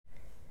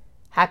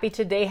Happy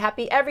Today,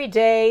 Happy Every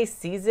Day,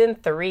 Season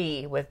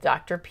 3 with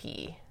Dr.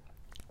 P.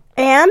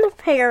 And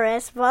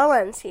Paris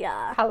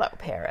Valencia. Hello,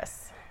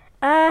 Paris.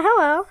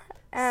 Hello.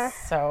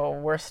 So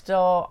we're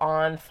still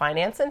on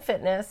finance and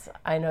fitness.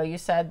 I know you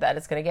said that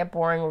it's going to get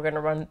boring. We're going to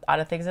run out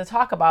of things to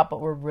talk about,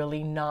 but we're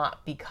really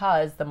not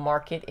because the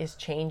market is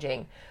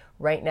changing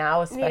right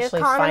now, especially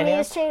the economy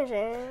finance. is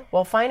changing.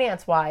 Well,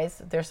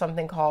 finance-wise, there's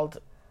something called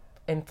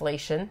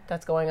inflation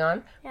that's going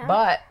on. Yeah.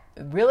 But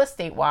real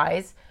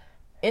estate-wise,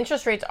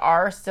 interest rates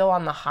are still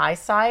on the high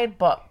side,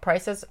 but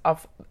prices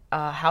of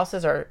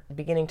houses are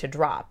beginning to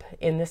drop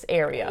in this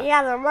area.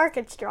 Yeah, the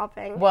market's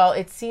dropping. Well,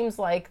 it seems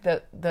like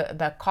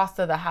the cost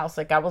of the house,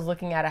 like I was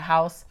looking at a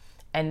house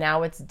and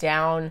now it's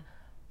down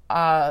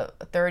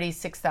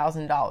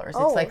 $36,000.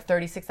 It's like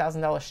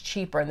 $36,000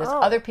 cheaper. And there's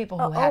other people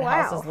who had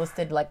houses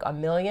listed like $1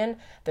 million.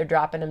 They're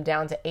dropping them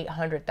down to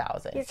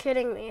 $800,000. You're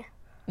kidding me.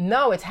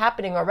 No, it's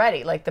happening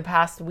already. Like the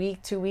past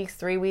week, 2 weeks,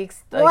 3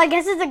 weeks. Well, I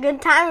guess it's a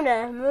good time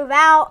to move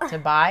out. To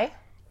buy?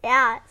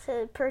 Yeah,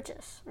 to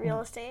purchase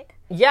real estate.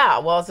 Yeah,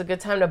 well, it's a good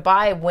time to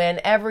buy.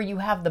 Whenever you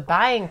have the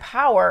buying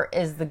power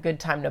is the good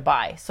time to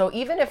buy. So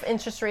even if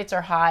interest rates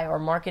are high or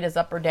market is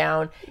up or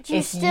down,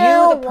 if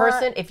you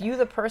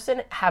the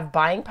person have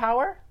buying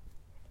power,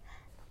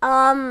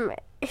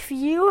 if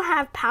you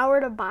have power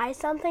to buy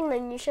something,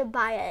 then you should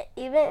buy it,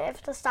 even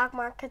if the stock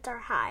markets are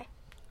high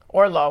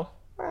or low.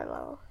 Or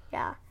low.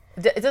 Yeah.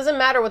 It doesn't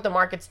matter what the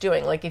market's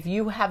doing. Like if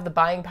you have the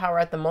buying power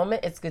at the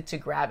moment, it's good to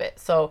grab it.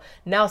 So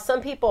now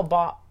some people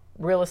bought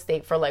real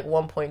estate for like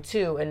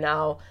 1.2 and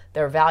now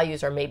their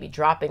values are maybe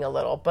dropping a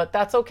little, but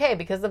that's okay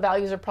because the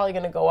values are probably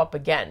going to go up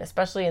again,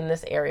 especially in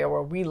this area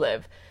where we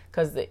live,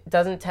 because it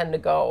doesn't tend to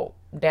go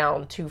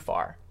down too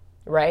far,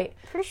 right?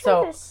 Pretty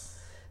sure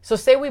So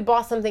say we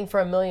bought something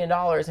for $1 million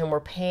and we're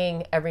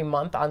paying every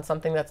month on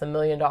something that's $1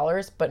 million,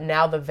 but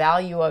now the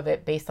value of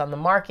it based on the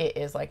market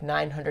is like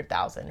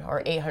 $900,000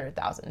 or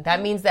 $800,000.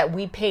 That means that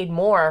we paid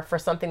more for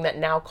something that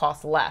now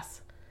costs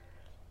less.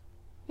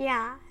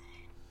 Yeah.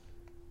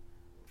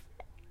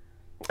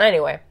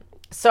 Anyway,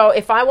 so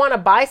if I want to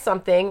buy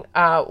something,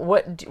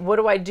 what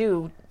do I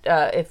do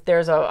if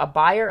there's a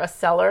buyer, a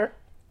seller,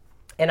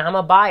 and I'm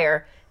a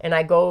buyer and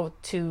I go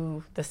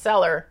to the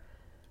seller,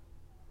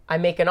 I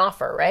make an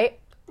offer, right?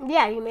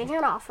 Yeah, you make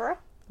an offer.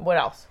 What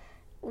else?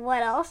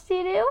 What else do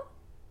you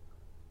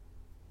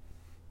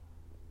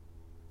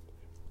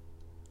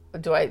do?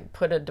 Do I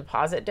put a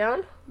deposit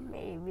down?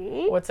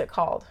 Maybe. What's it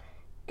called?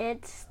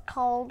 It's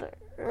called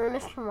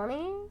earnest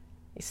money.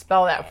 You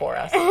spell that for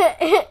us.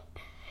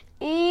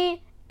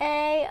 E-A-R-E-S-N-E-S-T.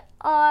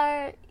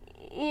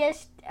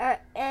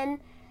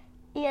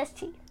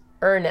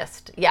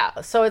 Earnest.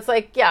 Yeah. So it's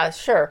like, yeah,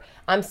 sure.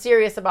 I'm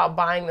serious about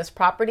buying this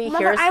property.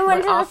 Mother, I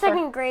went to the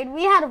second grade.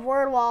 We had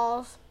word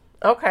walls.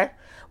 Okay.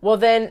 Well,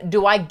 then,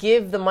 do I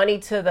give the money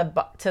to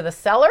the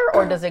seller,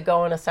 or does it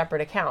go in a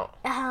separate account?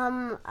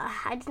 I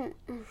didn't.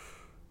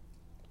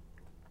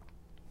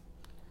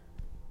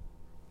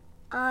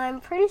 I'm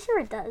pretty sure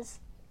it does.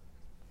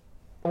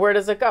 Where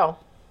does it go?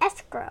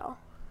 Escrow.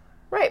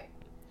 Right.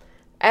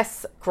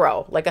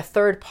 Escrow, like a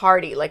third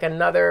party, like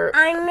another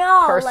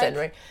person,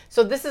 right?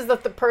 So this is the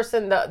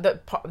person,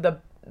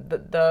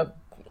 the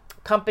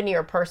company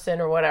or person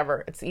or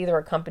whatever. It's either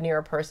a company or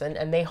a person,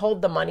 and they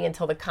hold the money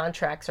until the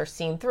contracts are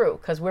seen through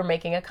because we're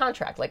making a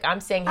contract. Like I'm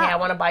saying, hey, I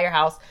want to buy your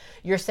house.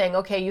 You're saying,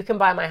 okay, you can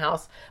buy my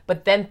house,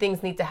 but then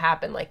things need to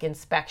happen like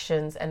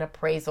inspections and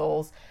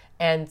appraisals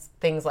and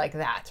things like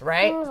that,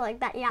 right? Things like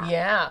that, yeah.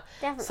 Yeah.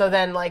 Definitely. So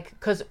then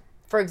because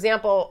for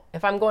example,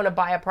 if I'm going to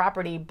buy a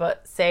property,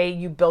 but say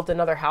you built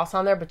another house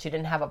on there, but you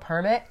didn't have a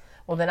permit,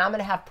 well, then I'm going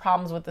to have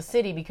problems with the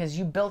city because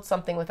you built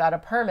something without a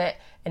permit,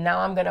 and now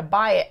I'm going to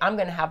buy it. I'm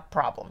going to have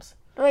problems.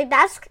 Wait,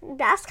 that's kind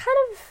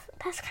of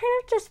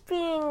just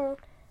being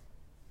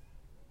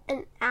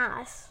an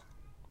ass.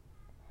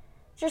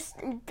 Just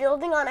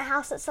building on a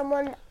house that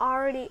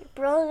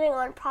building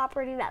on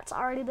property that's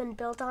already been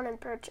built on and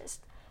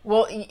purchased.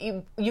 Well,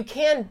 you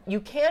can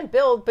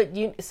build, but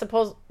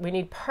suppose we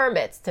need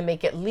permits to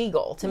make it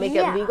legal. To make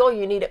it legal,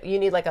 you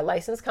need like a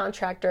licensed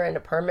contractor and a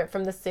permit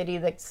from the city,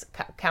 the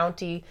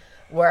county,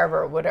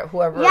 whoever oversees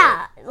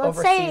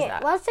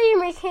that. Let's say you're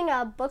making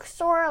a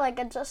bookstore, like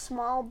a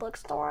small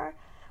bookstore,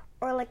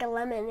 or like a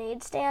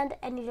lemonade stand,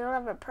 and you don't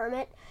have a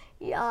permit.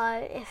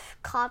 If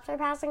cops are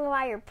passing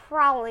by, you're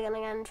probably going to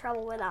get in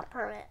trouble with that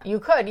permit. You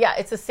could, yeah.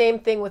 It's the same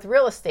thing with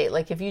real estate.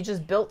 Like if you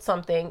just built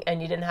something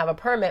and you didn't have a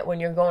permit, when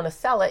you're going to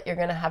sell it, you're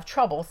going to have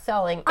trouble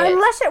selling it.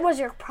 Unless it was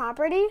your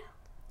property.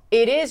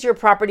 It is your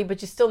property,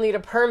 but you still need a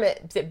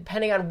permit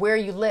depending on where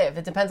you live.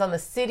 It depends on the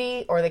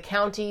city or the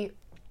county.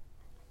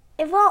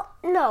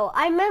 No.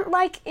 I meant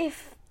like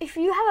if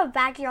you have a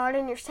backyard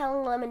and you're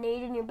selling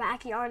lemonade in your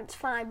backyard, it's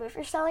fine. But if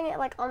you're selling it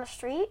like on the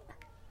street...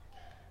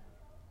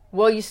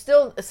 Well, you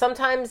still,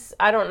 sometimes,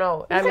 I don't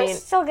know. I mean,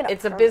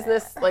 it's a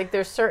business, like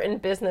there's certain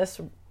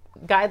business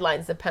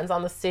guidelines. Depends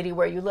on the city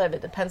where you live.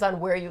 It depends on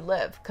where you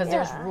live because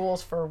there's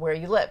rules for where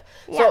you live.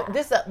 So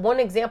this is one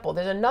example.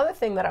 There's another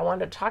thing that I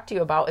wanted to talk to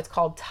you about. It's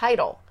called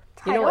title.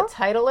 You know what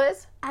title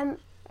is?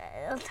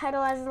 a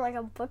title as in like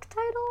a book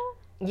title?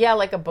 Yeah,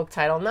 like a book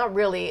title. Not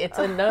really. It's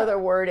another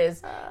word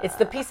is, it's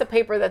the piece of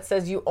paper that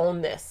says you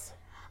own this.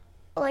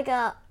 It's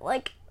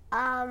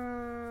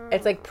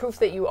like proof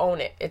that you own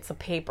it. It's a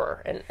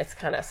paper, and it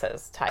kind of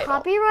says title.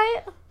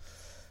 Copyright?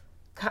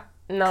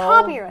 No.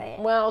 Copyright.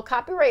 Well,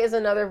 copyright is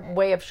another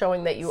way of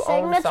showing that you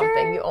own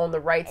something. You own the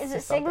rights to something.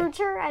 Is it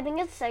signature? I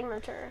think it's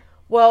signature.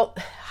 Well,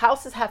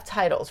 houses have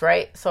titles,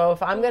 right? So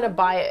if I'm going to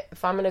buy it,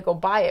 if I'm going to go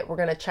buy it, we're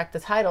going to check the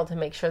title to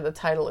make sure the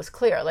title is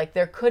clear. Like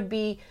there could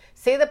be,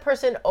 say the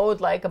person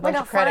owed like a bunch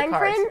of credit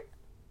cards. Print?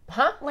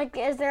 Huh? Like,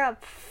 is there a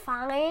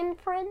fine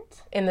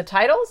print? In the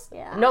titles?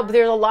 Yeah. No, but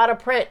there's a lot of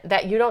print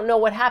that you don't know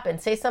what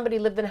happened. Say somebody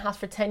lived in a house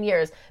for 10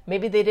 years.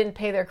 Maybe they didn't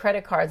pay their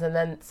credit cards and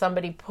then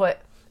somebody put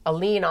a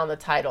lien on the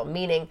title,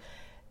 meaning,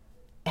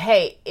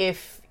 hey,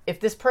 if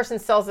this person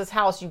sells this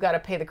house, you got to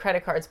pay the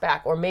credit cards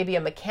back. Or maybe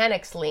a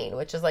mechanic's lien,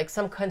 which is like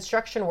some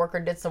construction worker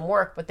did some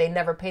work, but they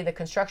never paid the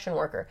construction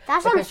worker.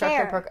 That's the unfair.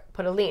 Construction worker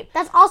put a lien.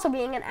 That's also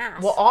being an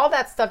ass. Well, all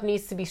that stuff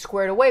needs to be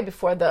squared away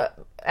before the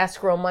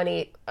escrow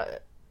money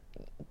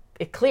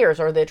it clears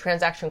or the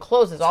transaction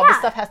closes. All this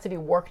stuff has to be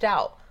worked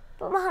out.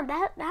 But Mom,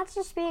 that's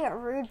just being a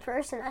rude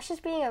person. That's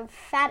just being a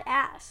fat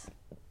ass.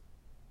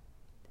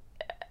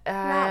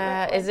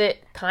 Is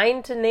it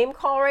kind to name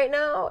call right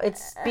now?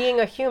 It's being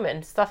a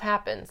human. Stuff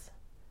happens.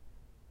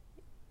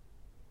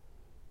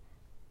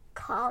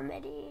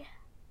 Comedy.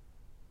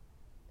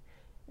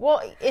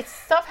 Well,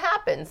 stuff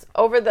happens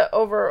over time.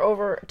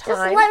 Just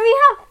let me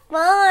have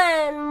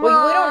fun, Mom.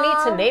 Well, we don't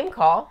need to name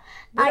call.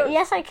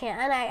 Yes, I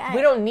can.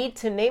 We don't need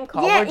to name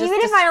call. Yeah, we're just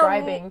even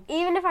describing.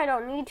 Even if I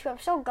don't need to, I'm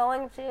still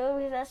going to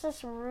because that's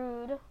just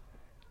rude.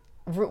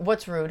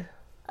 What's rude?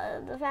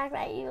 The fact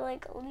that you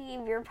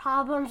leave your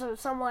problems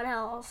with someone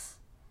else.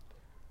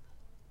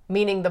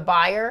 Meaning the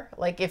buyer?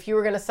 Like if you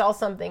were going to sell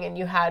something and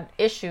you had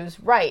issues,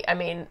 right? I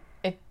mean,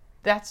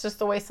 that's just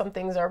the way some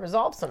things are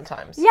resolved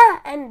sometimes. Yeah,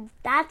 and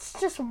that's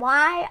just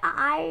why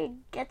I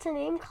get to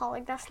name call.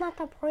 Like that's not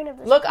the point of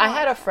this. Look, I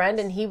had a friend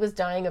and he was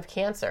dying of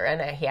cancer,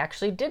 and he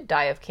actually did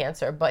die of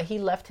cancer, but he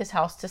left his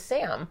house to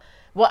Sam.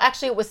 Well,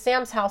 actually, it was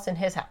Sam's house and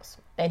his house,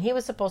 and he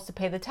was supposed to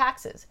pay the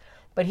taxes.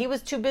 But he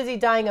was too busy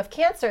dying of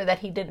cancer that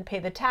he didn't pay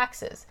the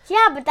taxes.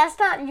 Yeah, but that's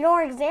not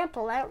your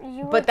example.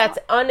 But that's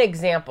an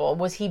example.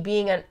 Was he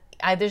being an...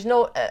 there's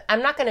no...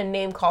 I'm not going to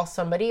name call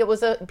somebody. He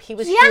was human.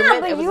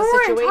 But it was you a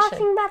situation. weren't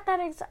talking about that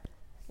exact...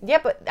 Yeah,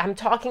 but I'm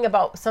talking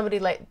about somebody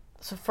like...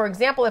 So, for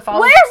example, if I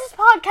was... Where's this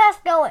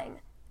podcast going?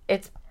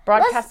 It's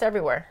broadcast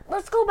everywhere.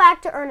 Let's go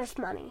back to earnest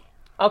money.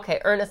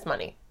 Okay, earnest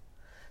money.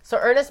 So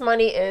earnest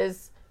money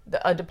is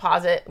a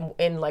deposit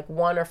in like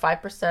 1 or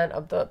 5%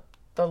 of the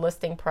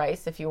listing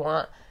price if you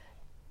want,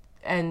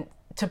 and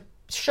to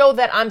show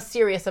that I'm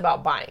serious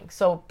about buying.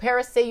 So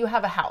Paris, say you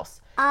have a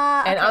house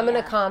and I'm going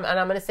to come and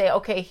I'm going to say,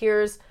 okay,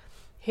 here's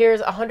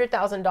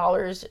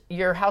 $100,000.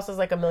 Your house is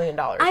like $1 million.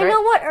 Right? I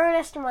know what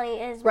earnest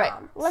money is, Mom. Right.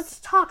 Let's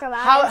talk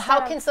about it.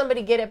 How can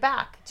somebody get it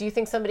back? Do you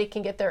think somebody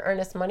can get their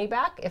earnest money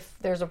back if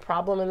there's a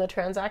problem in the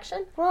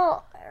transaction?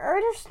 Well,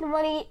 earnest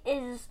money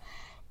is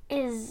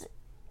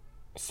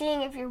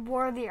seeing if you're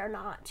worthy or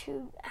not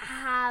to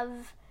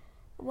have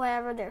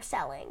whatever they're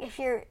selling. If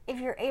you're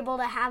able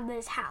to have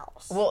this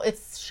house. Well,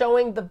 it's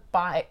showing the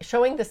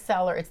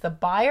seller. It's the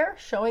buyer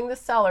showing the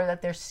seller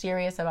that they're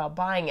serious about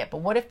buying it. But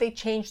what if they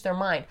change their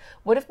mind?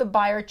 What if the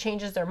buyer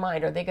changes their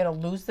mind? Are they going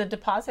to lose the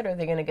deposit or are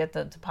they going to get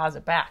the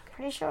deposit back?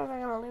 Pretty sure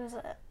they're going to lose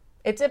it.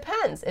 It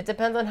depends. It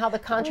depends on how the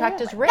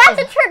contract is written.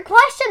 That's a trick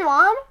question,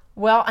 Mom.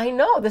 Well, I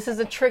know. This is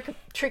a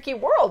tricky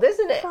world,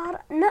 isn't it?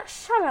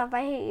 Shut up.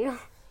 I hate you.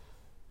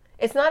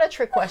 It's not a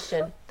trick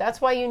question.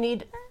 That's why you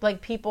need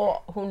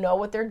people who know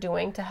what they're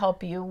doing to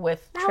help you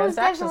with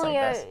transactions like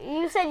this.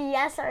 You said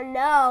yes or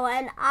no,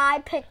 and I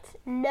picked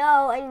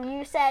no, and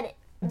you said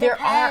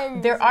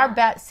depends. There are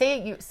bad.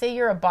 Say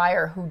you're a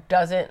buyer who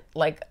doesn't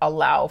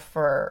allow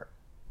for.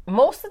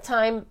 Most of the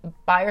time,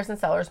 buyers and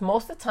sellers,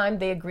 most of the time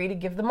they agree to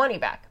give the money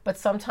back, but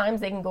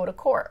sometimes they can go to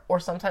court, or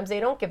sometimes they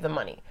don't give the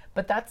money.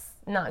 But that's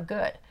not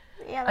good.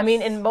 Yeah, I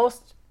mean, in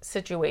most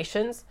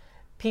situations,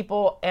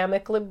 people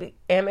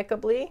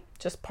amicably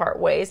just part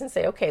ways and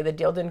say, okay, the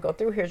deal didn't go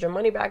through, here's your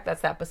money back,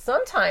 that's that. But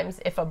sometimes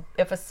if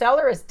a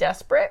seller is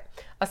desperate,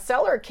 a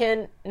seller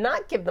can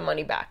not give the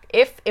money back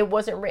if it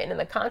wasn't written in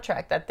the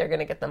contract that they're going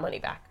to get the money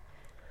back.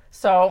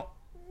 So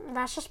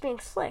that's just being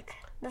slick.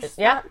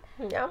 Yeah.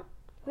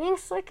 Being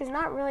slick is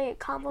not really a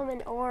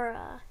compliment or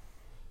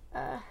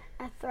a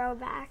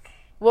throwback.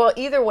 Well,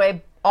 either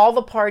way, all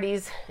the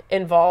parties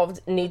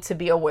involved need to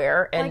be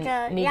aware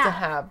and need to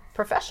have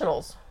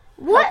professionals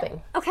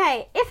helping.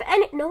 Okay,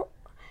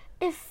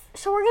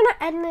 so we're gonna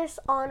end this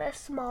on a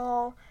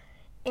small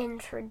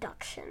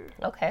introduction.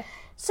 Okay.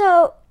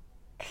 So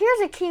here's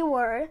a key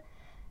word: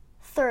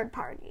 third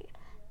party.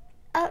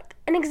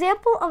 An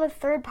example of a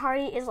third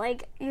party is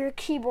like your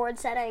keyboard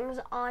settings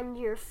on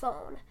your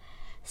phone.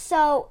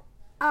 So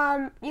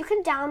you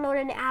can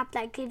download an app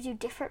that gives you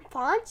different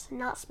fonts.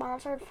 Not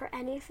sponsored for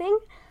anything,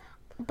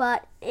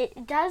 but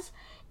that's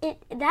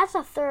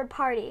a third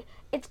party.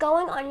 It's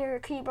going on your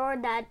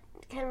keyboard that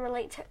can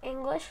relate to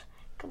English,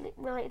 could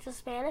relate to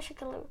Spanish. It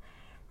could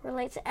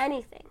relate to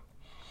anything.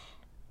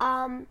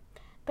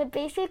 But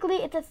basically,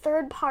 it's a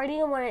third party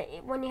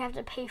when you have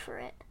to pay for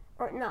it,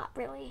 or not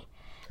really.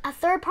 A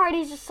third party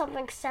is just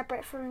something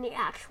separate from the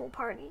actual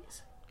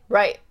parties.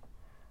 Right.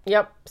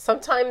 Yep.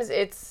 Sometimes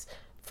it's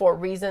for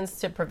reasons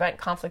to prevent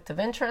conflict of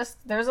interest.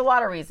 There's a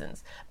lot of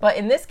reasons. But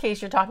in this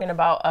case, you're talking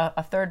about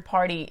a third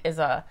party is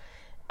on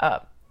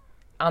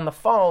the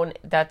phone.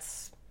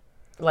 That's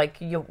like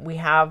we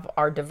have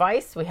our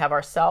device, we have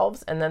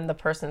ourselves, and then the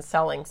person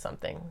selling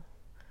something.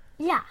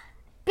 Yeah,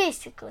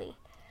 basically.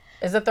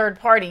 Is a third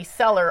party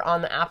seller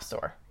on the App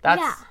Store.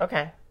 That's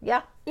okay.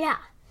 Yeah. Yeah.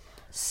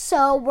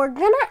 So we're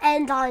going to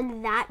end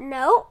on that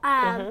note.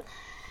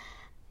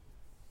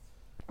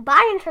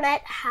 Bye,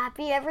 Internet.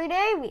 Happy every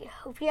day. We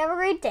hope you have a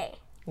great day.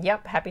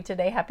 Yep. Happy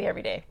today. Happy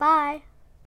every day. Bye.